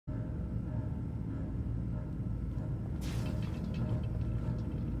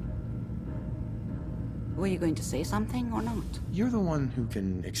Were you going to say something or not? You're the one who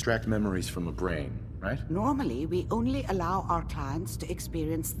can extract memories from a brain, right? Normally, we only allow our clients to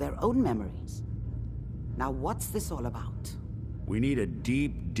experience their own memories. Now, what's this all about? We need a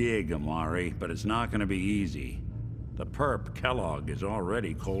deep dig, Amari, but it's not gonna be easy. The perp, Kellogg, is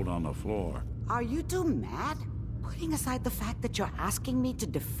already cold on the floor. Are you two mad? Putting aside the fact that you're asking me to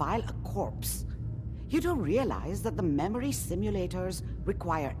defile a corpse, you don't realize that the memory simulators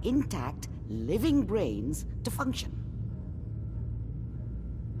require intact, living brains to function.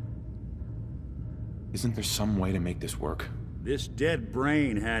 Isn't there some way to make this work? This dead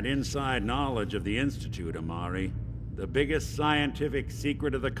brain had inside knowledge of the Institute, Amari. The biggest scientific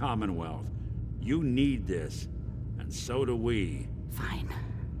secret of the Commonwealth. You need this, and so do we. Fine.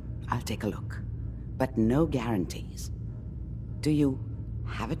 I'll take a look. But no guarantees. Do you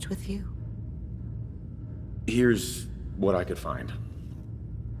have it with you? Here's what I could find.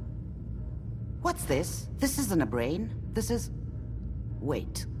 What's this? This isn't a brain. This is...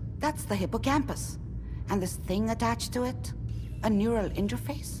 Wait. That's the hippocampus. And this thing attached to it? A neural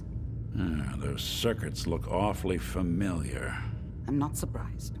interface? Those circuits look awfully familiar. I'm not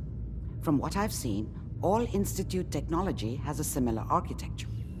surprised. From what I've seen, all Institute technology has a similar architecture.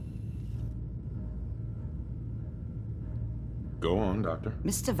 Go on, Doctor.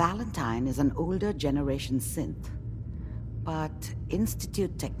 Mr. Valentine is an older generation synth. But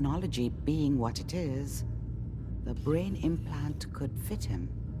Institute technology being what it is, the brain implant could fit him.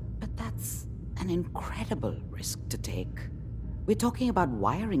 But that's an incredible risk to take. We're talking about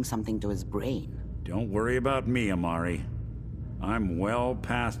wiring something to his brain. Don't worry about me, Amari. I'm well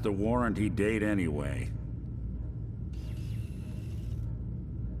past the warranty date anyway.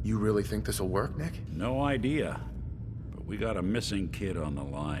 You really think this'll work, Nick? No idea. But we got a missing kid on the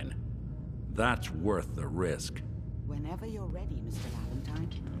line. That's worth the risk. Whenever you're ready, Mr. Valentine.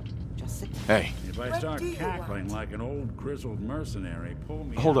 Just sit. Hey. If I start cackling like an old grizzled mercenary, pull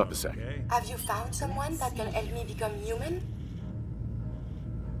me Hold out, up a sec. okay? Have you found someone that can help me become human?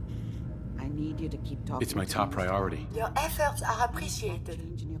 I need you to keep talking. It's my top priority. Your efforts are appreciated.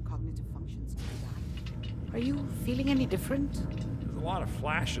 Change in your cognitive functions. Are you feeling any different? There's a lot of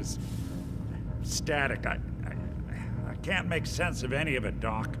flashes. Static. I can't make sense of any of it,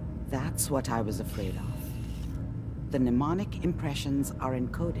 Doc. That's what I was afraid of. The mnemonic impressions are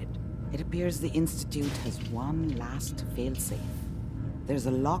encoded. It appears the Institute has one last failsafe. There's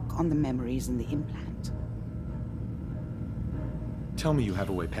a lock on the memories in the implant. Tell me you have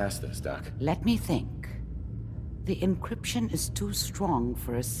a way past this, Doc. Let me think. The encryption is too strong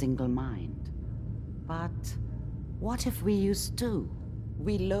for a single mind. But what if we use two?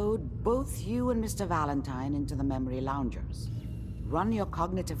 We load both you and Mr. Valentine into the memory loungers. Run your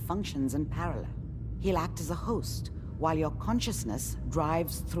cognitive functions in parallel. He'll act as a host, while your consciousness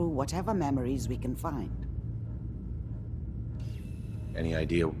drives through whatever memories we can find. Any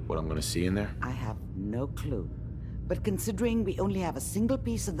idea what I'm gonna see in there? I have no clue. But considering we only have a single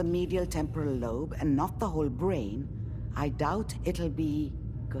piece of the medial temporal lobe and not the whole brain, I doubt it'll be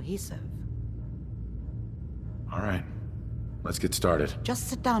cohesive. All right. Let's get started. Just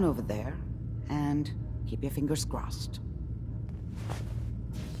sit down over there and keep your fingers crossed.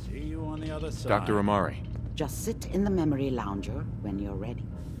 See you on the other side. Dr. Amari. Just sit in the memory lounger when you're ready.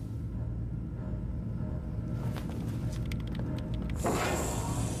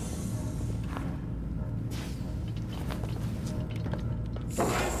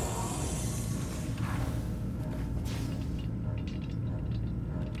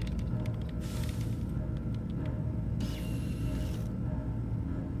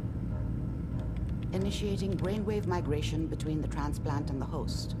 Initiating brainwave migration between the transplant and the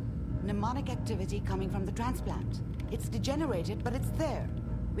host. Mnemonic activity coming from the transplant. It's degenerated, but it's there.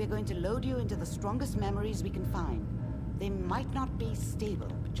 We're going to load you into the strongest memories we can find. They might not be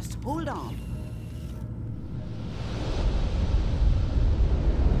stable, but just hold on.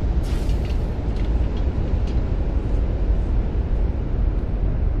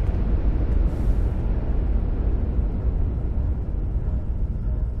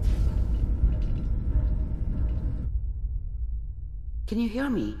 Can you hear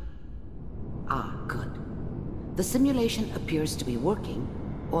me? Ah, good. The simulation appears to be working,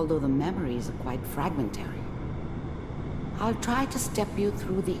 although the memories are quite fragmentary. I'll try to step you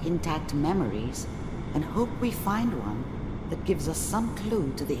through the intact memories and hope we find one that gives us some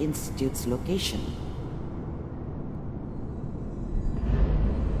clue to the Institute's location.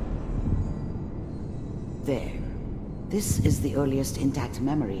 There. This is the earliest intact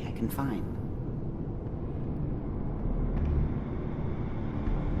memory I can find.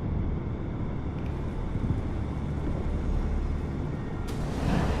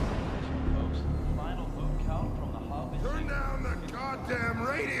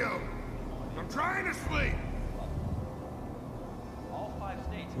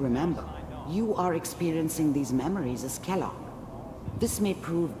 Remember, you are experiencing these memories as Kellogg. This may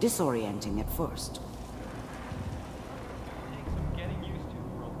prove disorienting at first.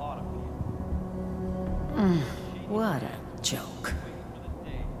 What a joke.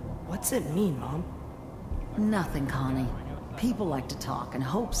 What's it mean, Mom? Nothing, Connie. People like to talk and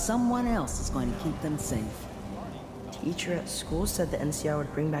hope someone else is going to keep them safe. Teacher at school said the NCR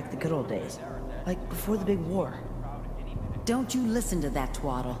would bring back the good old days. Like before the big war. Don't you listen to that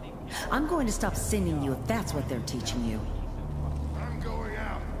twaddle. I'm going to stop sending you if that's what they're teaching you. I'm going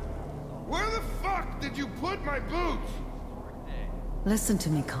out. Where the fuck did you put my boots? Listen to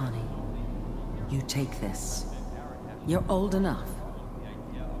me, Connie. You take this. You're old enough.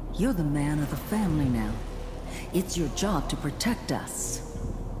 You're the man of the family now. It's your job to protect us.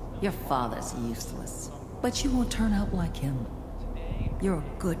 Your father's useless, but you won't turn out like him. You're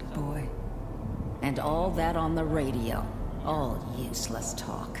a good boy. And all that on the radio, all useless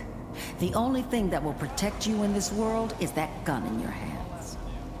talk. The only thing that will protect you in this world is that gun in your hands.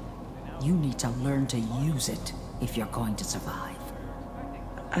 You need to learn to use it if you're going to survive.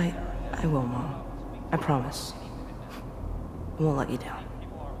 I will, Mom. I promise. I won't let you down.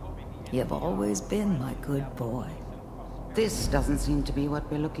 You've always been my good boy. This doesn't seem to be what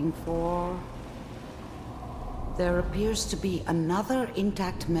we're looking for. There appears to be another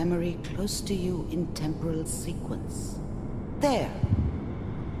intact memory close to you in temporal sequence. There.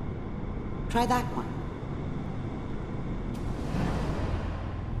 Try that one.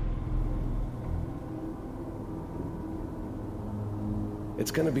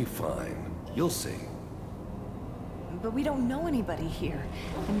 It's gonna be fine. You'll see. But we don't know anybody here.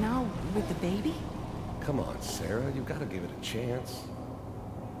 And now, with the baby? Come on, Sarah, you've gotta give it a chance.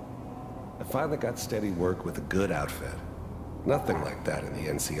 I finally got steady work with a good outfit. Nothing like that in the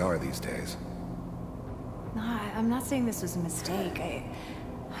NCR these days. No, I'm not saying this was a mistake.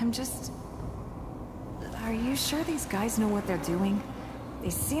 I'm just... Are you sure these guys know what they're doing? They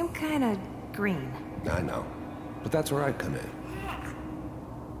seem kinda green. I know, but that's where I come in.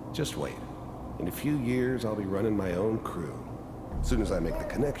 Just wait. In a few years, I'll be running my own crew. As soon as I make the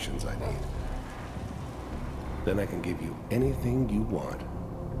connections I need. Then I can give you anything you want.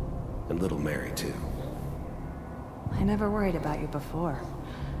 And little Mary, too. I never worried about you before.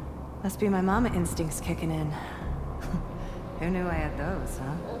 Must be my mama instincts kicking in. Who knew I had those,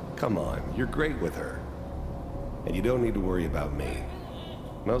 huh? Come on, you're great with her. And you don't need to worry about me.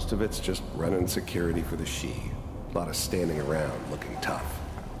 Most of it's just running security for the she. A lot of standing around looking tough.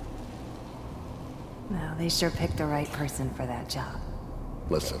 No, they sure picked the right person for that job.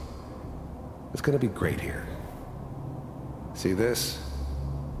 Listen, it's gonna be great here. See this?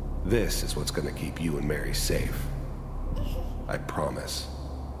 This is what's gonna keep you and Mary safe. I promise.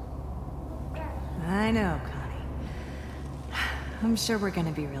 I know, Connie. I'm sure we're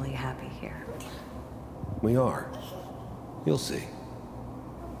gonna be really happy here. We are. You'll see.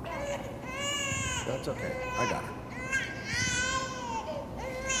 That's okay. I got it.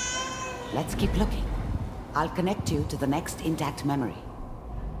 Let's keep looking. I'll connect you to the next intact memory.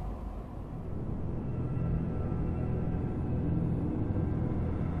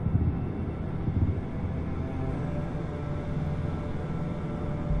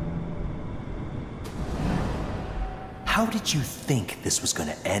 How did you think this was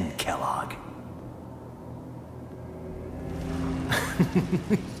gonna end, Kellogg?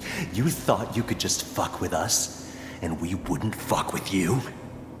 You thought you could just fuck with us, and we wouldn't fuck with you?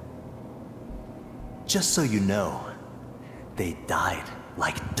 Just so you know, they died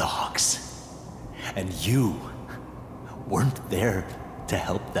like dogs. And you weren't there to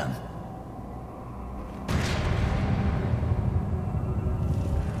help them.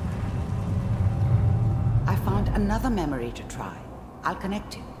 I found another memory to try. I'll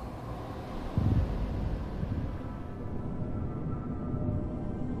connect you.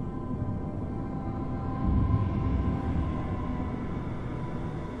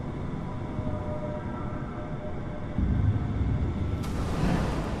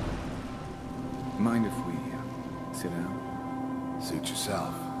 Mind if we sit down? Suit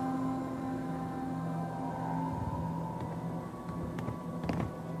yourself.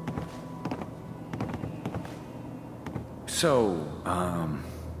 So,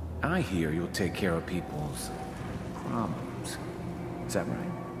 I hear you'll take care of people's problems. Is that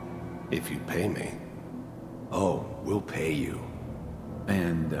right? If you pay me. Oh, we'll pay you.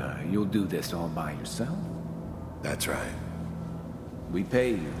 And, you'll do this all by yourself? That's right. We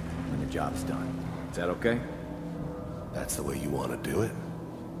pay you when the job's done. Is that okay? That's the way you want to do it?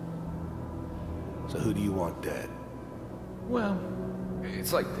 So who do you want dead? Well,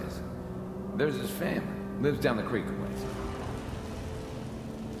 it's like this. There's his family. Lives down the creek a ways.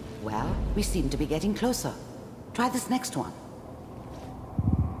 Well, we seem to be getting closer. Try this next one.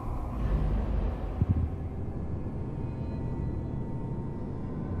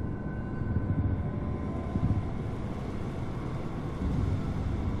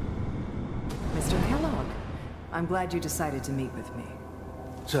 Mr. Kellogg, I'm glad you decided to meet with me.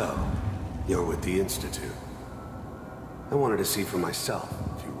 So, you're with the Institute. I wanted to see for myself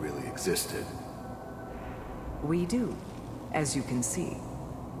if you really existed. We do, as you can see.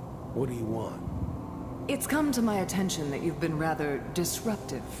 What do you want? It's come to my attention that you've been rather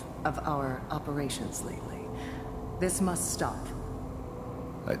disruptive of our operations lately. This must stop.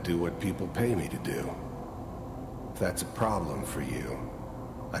 I do what people pay me to do. If that's a problem for you,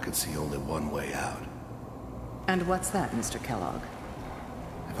 I could see only one way out. And what's that, Mr. Kellogg?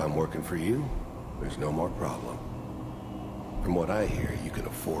 If I'm working for you, there's no more problem. From what I hear, you can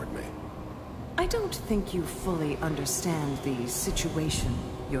afford me. I don't think you fully understand the situation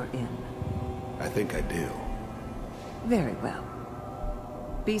you're in. I think I do. Very well.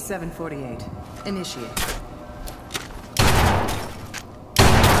 B-748, initiate.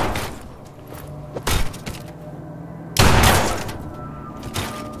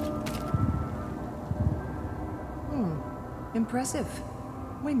 Impressive.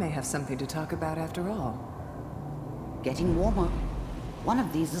 We may have something to talk about after all. Getting warmer. One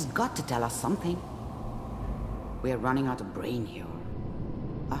of these has got to tell us something. We're running out of brain here.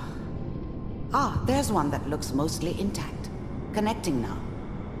 There's one that looks mostly intact. Connecting now.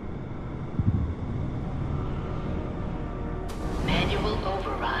 Manual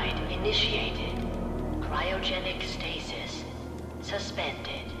override initiated. Cryogenic stasis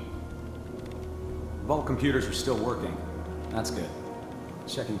suspended. Vault computers are still working. That's good.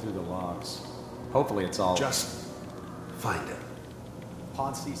 Checking through the logs. Hopefully it's all... Just find it.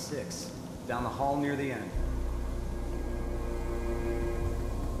 Pod C6. Down the hall near the end.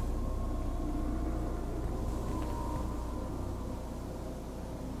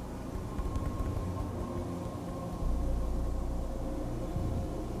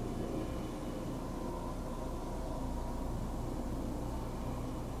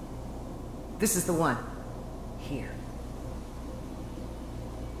 This is the one. Here.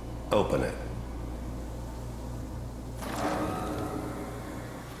 Open it.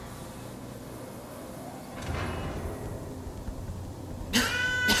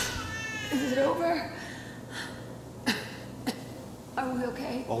 Is it over? Are we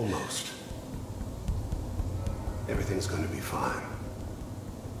okay? Almost. Everything's going to be fine.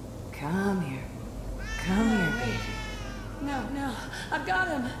 Come here. Come here, baby. No, I've got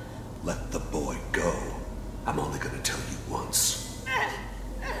him. Let the boy go. I'm only going to tell you once.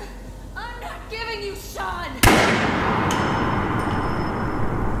 I'm not giving you Sean!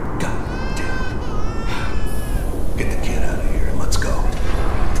 God damn. Get the kid out of here and let's go.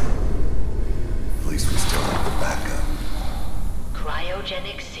 At least we still have the backup.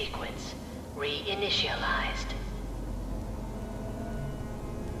 Cryogenic sequence reinitialized.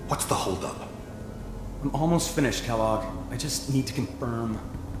 What's the holdup? I'm almost finished, Kellogg. I just need to confirm.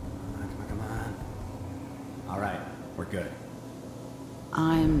 Come on. All right, we're good.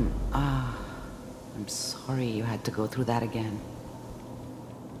 I'm sorry you had to go through that again.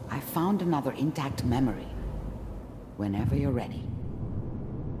 I found another intact memory. Whenever you're ready.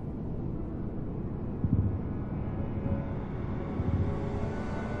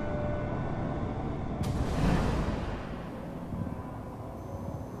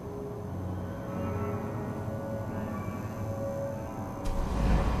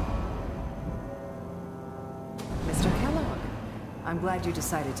 Mr. Kellogg, I'm glad you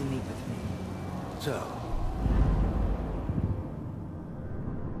decided to meet with me. So,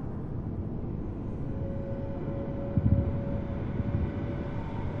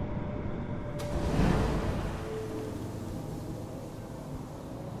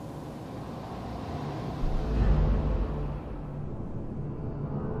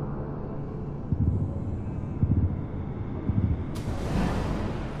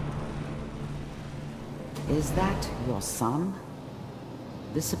 Is that your son?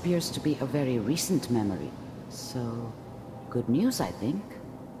 This appears to be a very recent memory. So, good news, I think.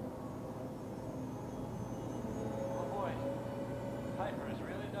 Oh boy. Piper has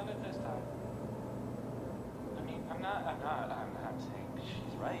really done it this time. I mean, I'm not saying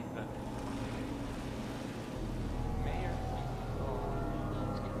she's right, but... Mayor... Oh,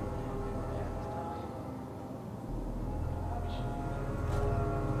 she's gonna be bad this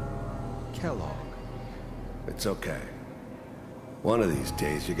time. Kellogg. It's okay. One of these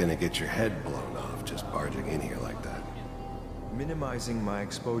days, you're gonna get your head blown off just barging in here like that. Minimizing my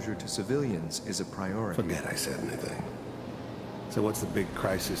exposure to civilians is a priority. Forget I said anything. So what's the big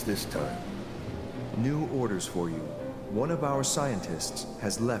crisis this time? New orders for you. One of our scientists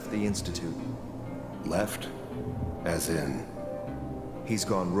has left the Institute. Left? As in? He's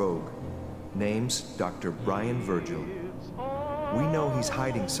gone rogue. Name's Dr. Brian Virgil. We know he's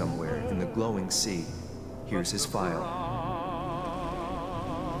hiding somewhere in the glowing sea. Here's his file.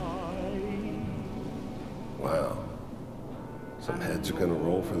 Wow. Some heads are gonna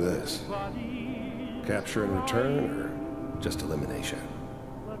roll for this. Capture and return, or just elimination?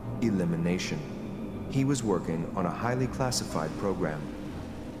 Elimination. He was working on a highly classified program.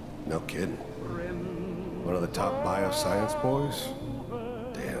 No kidding. One of the top bioscience boys?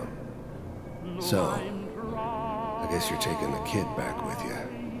 Damn. So, I guess you're taking the kid back with you.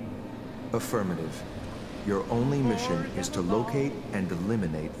 Affirmative. Your only mission is to locate and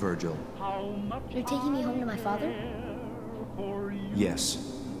eliminate Virgil. You're taking me home to my father? Yes.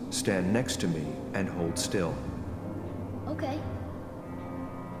 Stand next to me and hold still. Okay.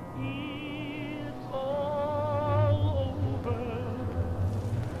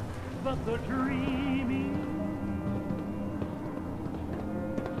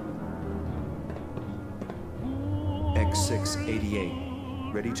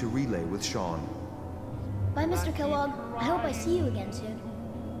 X688. Ready to relay with Sean. Bye, Mr. Kellogg. I hope I see you again soon.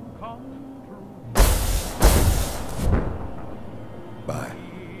 Bye.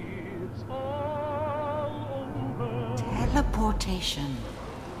 Teleportation.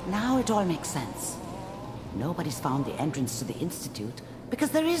 Now it all makes sense. Nobody's found the entrance to the Institute because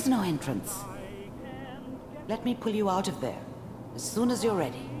there is no entrance. Let me pull you out of there as soon as you're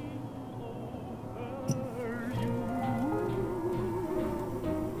ready.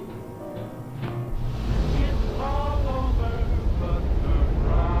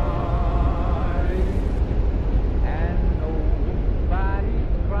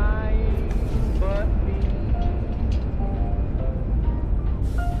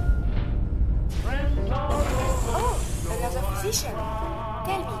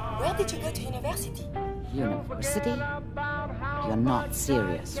 Tell me, where did you go to university? University? You're not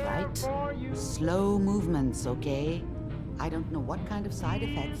serious, right? Slow movements, okay? I don't know what kind of side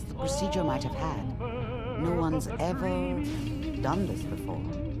effects the procedure might have had. No one's ever done this before.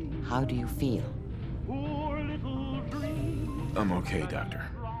 How do you feel? I'm okay, Doctor.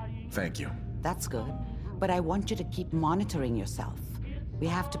 Thank you. That's good, but I want you to keep monitoring yourself. We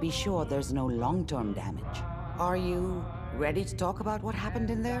have to be sure there's no long-term damage. Are you ready to talk about what happened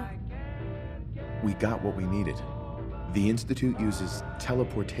in there? We got what we needed. The Institute uses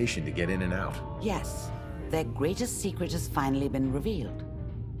teleportation to get in and out. Yes, their greatest secret has finally been revealed.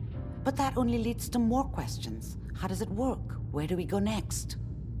 But that only leads to more questions. How does it work? Where do we go next?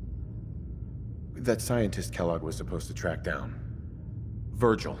 That scientist Kellogg was supposed to track down.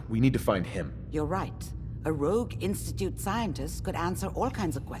 Virgil, we need to find him. You're right. A rogue Institute scientist could answer all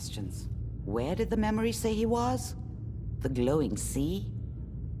kinds of questions. Where did the memory say he was? The glowing sea?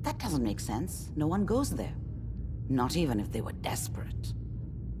 That doesn't make sense. No one goes there. Not even if they were desperate.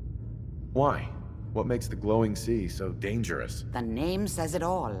 Why? What makes the glowing sea so dangerous? The name says it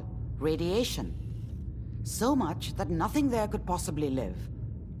all. Radiation. So much that nothing there could possibly live.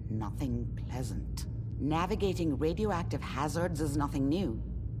 Nothing pleasant. Navigating radioactive hazards is nothing new.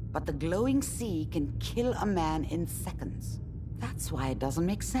 But the glowing sea can kill a man in seconds. That's why it doesn't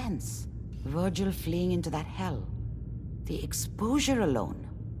make sense. Virgil fleeing into that hell. The exposure alone.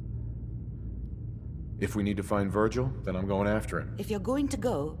 If we need to find Virgil, then I'm going after him. If you're going to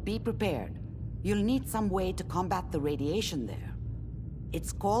go, be prepared. You'll need some way to combat the radiation there.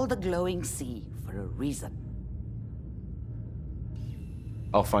 It's called the glowing sea for a reason.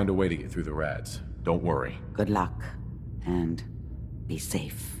 I'll find a way to get through the rads. Don't worry. Good luck. And be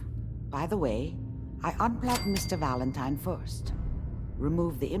safe. By the way, I unplugged Mr. Valentine first.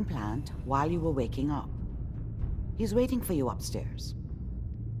 Removed the implant while you were waking up. He's waiting for you upstairs.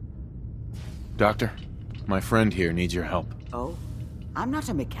 Doctor, my friend here needs your help. Oh? I'm not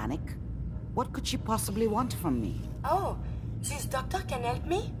a mechanic. What could she possibly want from me? Oh, this doctor can help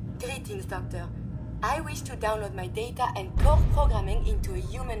me? Greetings, doctor. I wish to download my data and core programming into a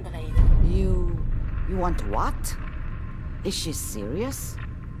human brain. You want what? Is she serious?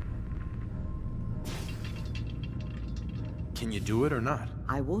 Can you do it or not?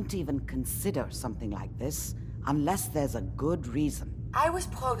 I won't even consider something like this unless there's a good reason. I was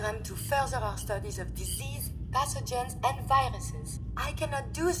programmed to further our studies of disease, pathogens, and viruses. I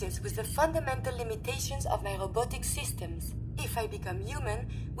cannot do this with the fundamental limitations of my robotic systems. If I become human,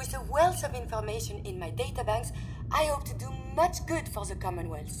 with a wealth of information in my databanks, I hope to do much good for the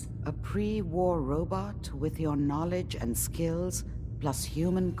Commonwealth. A pre-war robot with your knowledge and skills, plus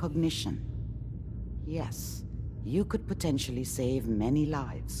human cognition. Yes, you could potentially save many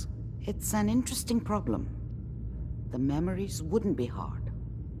lives. It's an interesting problem. The memories wouldn't be hard.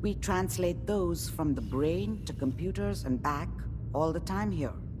 We translate those from the brain to computers and back all the time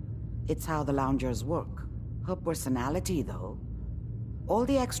here. It's how the loungers work. Her personality, though, all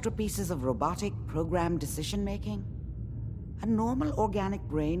the extra pieces of robotic, programmed decision-making, a normal organic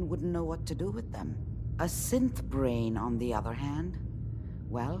brain wouldn't know what to do with them. A synth brain, on the other hand,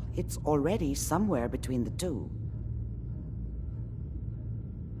 well, it's already somewhere between the two.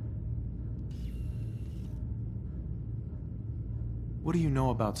 What do you know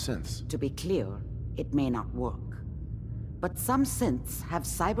about synths? To be clear, it may not work. But some synths have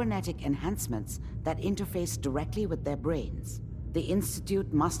cybernetic enhancements that interface directly with their brains. The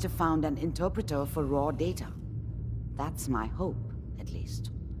Institute must have found an interpreter for raw data. That's my hope, at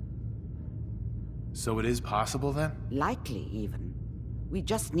least. So it is possible, then? Likely, even. We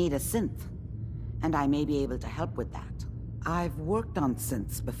just need a synth. And I may be able to help with that. I've worked on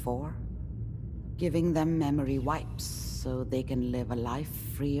synths before. Giving them memory wipes so they can live a life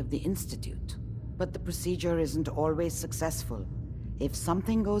free of the Institute. But the procedure isn't always successful. If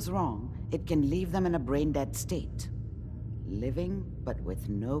something goes wrong, it can leave them in a brain-dead state. Living, but with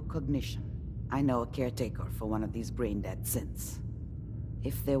no cognition. I know a caretaker for one of these brain-dead synths.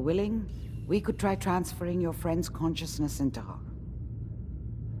 If they're willing, we could try transferring your friend's consciousness into her.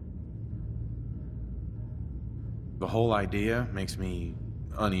 The whole idea makes me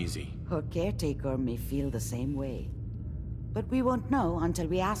uneasy. Her caretaker may feel the same way. But we won't know until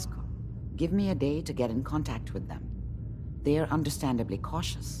we ask her. Give me a day to get in contact with them. They're understandably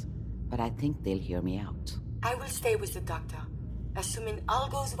cautious, but I think they'll hear me out. I will stay with the doctor. Assuming all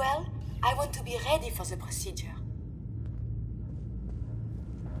goes well, I want to be ready for the procedure.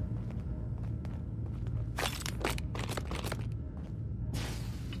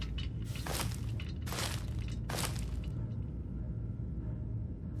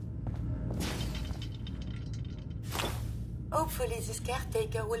 Hopefully this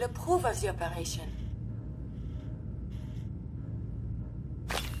caretaker will approve of the operation.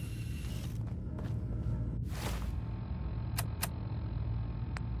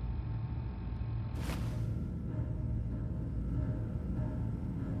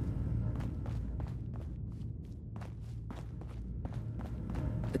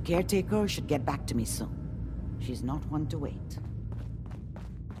 The caretaker should get back to me soon. She's not one to wait.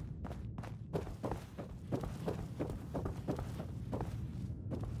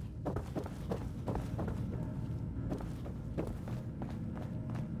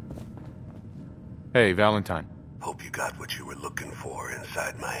 Hey, Valentine. Hope you got what you were looking for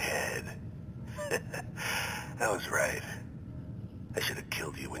inside my head. I was right. I should have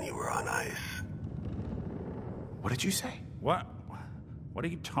killed you when you were on ice. What did you say? What? What are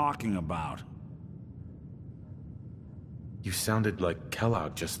you talking about? You sounded like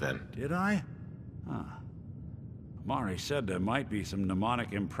Kellogg just then. Did I? Huh. Amari said there might be some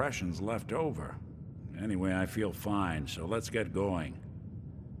mnemonic impressions left over. Anyway, I feel fine, so let's get going.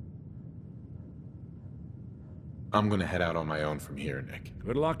 I'm gonna head out on my own from here, Nick.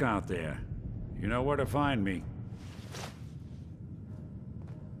 Good luck out there. You know where to find me.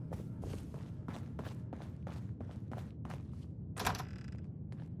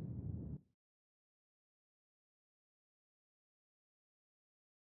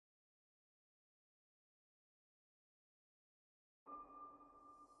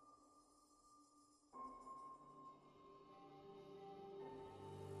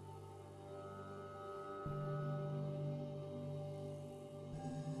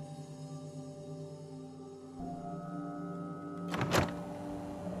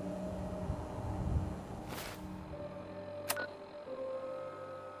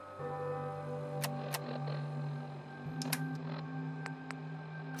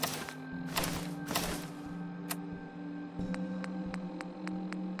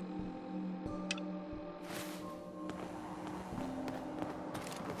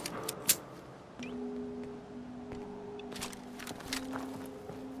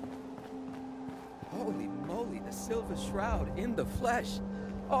 Holy moly, the Silver Shroud in the flesh.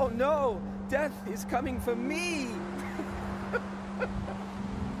 Oh no, death is coming for me.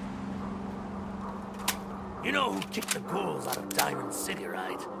 You know who kicked the ghouls out of Diamond City,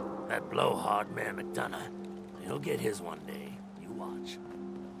 right? That blowhard Mayor McDonough. He'll get his one day. You watch.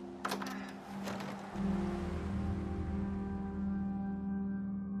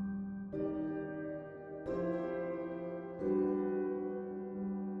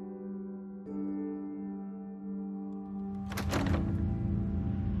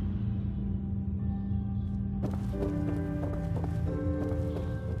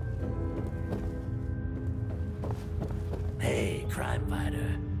 crime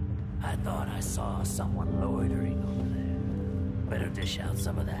fighter. I thought I saw someone loitering over there. Better dish out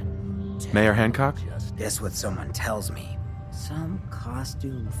some of that. Mayor Hancock? Guess what someone tells me? Some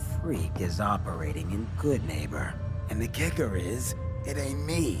costume freak is operating in Good Neighbor. And the kicker is, it ain't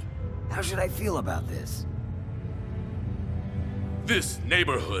me. How should I feel about this? This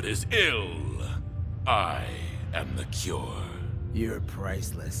neighborhood is ill. I am the cure. You're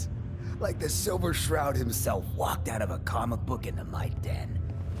priceless. Like the Silver Shroud himself walked out of a comic book into my den.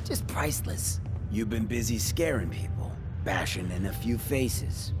 Just priceless. You've been busy scaring people, bashing in a few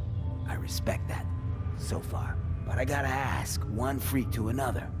faces. I respect that, so far. But I gotta ask, one freak to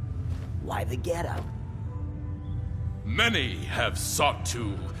another. Why the getup? Many have sought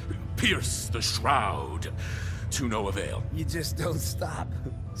to pierce the shroud, to no avail. You just don't stop.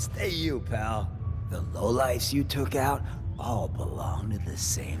 Stay you, pal. The lowlifes you took out all belong to the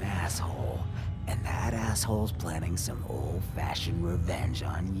same asshole. And that asshole's planning some old-fashioned revenge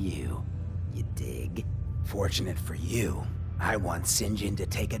on you. You dig? Fortunate for you, I want Sinjin to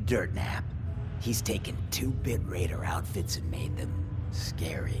take a dirt nap. He's taken 2-bit raider outfits and made them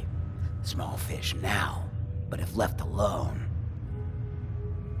scary. Small fish now, but if left alone...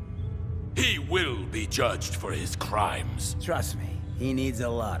 He will be judged for his crimes. Trust me, he needs a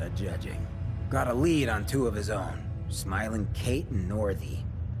lot of judging. Got a lead on 2 of his own, Smiling Kate and Northy.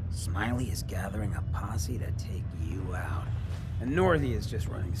 Smiley is gathering a posse to take you out. And Northy is just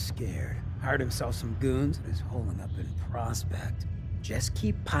running scared. Hired himself some goons and is holding up in Prospect. Just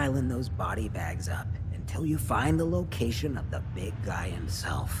keep piling those body bags up until you find the location of the big guy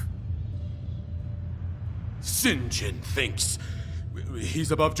himself. Sinjin thinks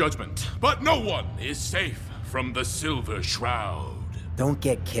he's above judgment, but no one is safe from the Silver Shroud. Don't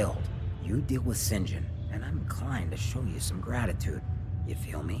get killed. You deal with Sinjin, and I'm inclined to show you some gratitude. You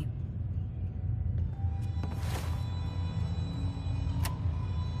feel me?